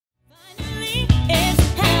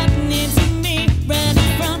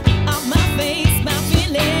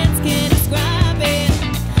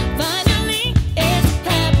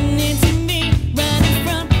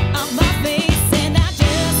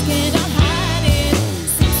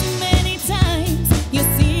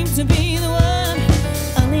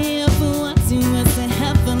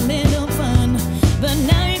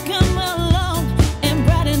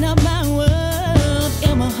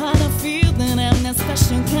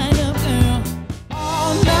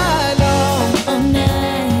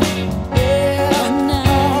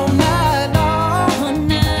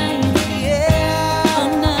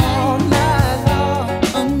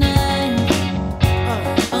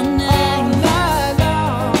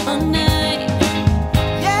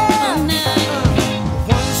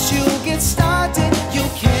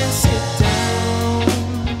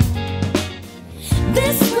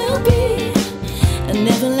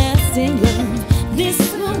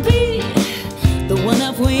will be the one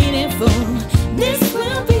I've waited for. This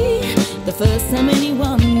will be the first time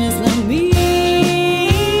anyone has loved me.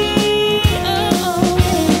 Oh,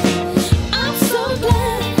 I'm so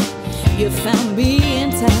glad you found me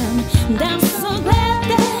in time, and I'm so glad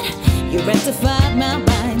that you rectified my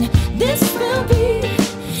mind. This will be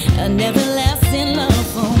an everlasting love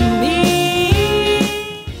for me.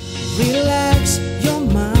 Relax your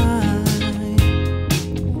mind,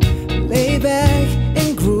 lay back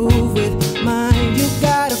and groove with mine. You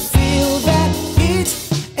gotta feel that heat,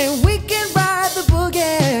 and we can ride the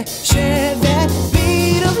boogie, share that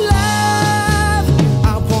beat of love.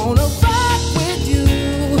 I wanna rock with you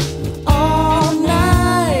all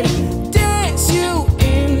night, dance you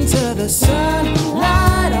into the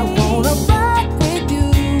sunlight. I wanna rock with you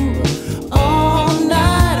all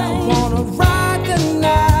night. I wanna rock the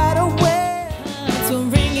night away. So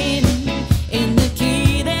ringing in the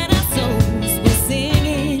key that our souls were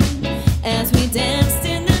singing as we danced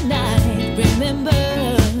in the night. Remember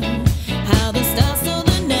how the stars stole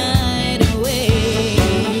the night away.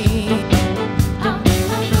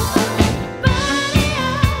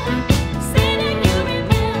 Say that you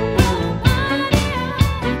remember,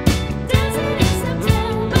 dancing in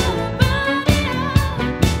September.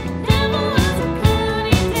 Never was a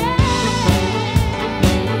cloudy day.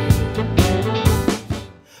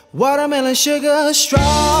 Watermelon sugar,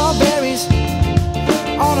 strawberries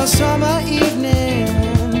on a summer evening.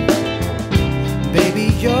 Baby,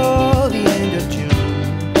 you're the end of June.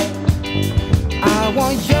 I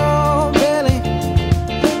want your belly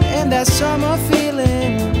and that summer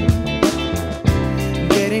feeling,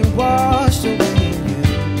 getting washed away in you.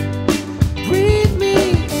 Breathe me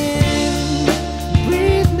in,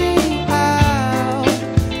 breathe me out.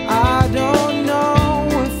 I don't know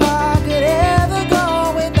if I could ever go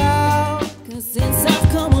without. 'Cause since I've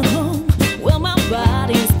come home, well, my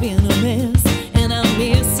body's been a mess, and I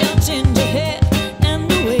miss your ginger hair and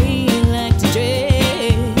the way you like to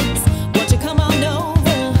dress. Won't you come on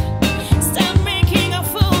over, stop making a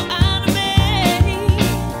fool out of me?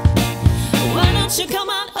 Why don't you come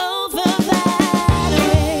on over,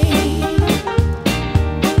 Valerie?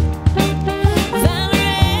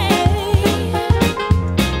 Valerie,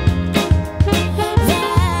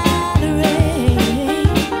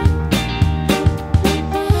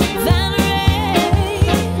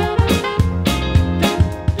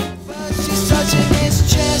 But she's touching his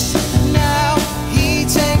chest now. He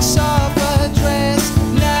takes off her dress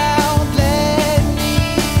now. Let me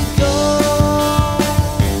go.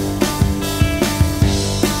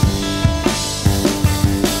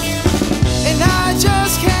 And I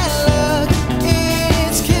just can't look.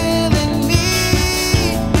 It's killing me.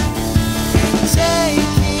 And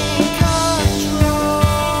taking control.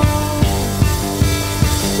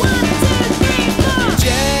 1, 2, 3, 4.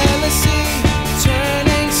 Jealousy,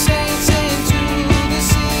 turning saints into the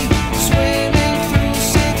sea, swimming through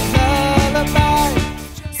sick lullaby.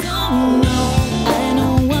 So no, I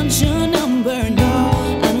don't want your number, no.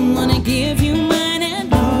 I don't wanna give you mine, and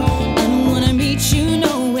no, I don't wanna meet you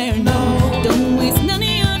nowhere, no. Don't waste none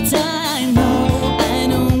of your time, no. I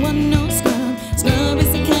don't want no scrub. Scrub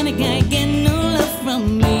is the kind of guy getting no love from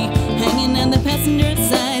me, hanging on the passenger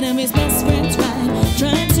side of his best friend's ride,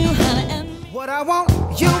 trying to holler at me. What I want,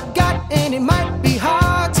 you got, and it might be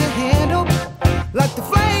hard to handle, like the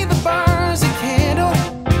flame that burns.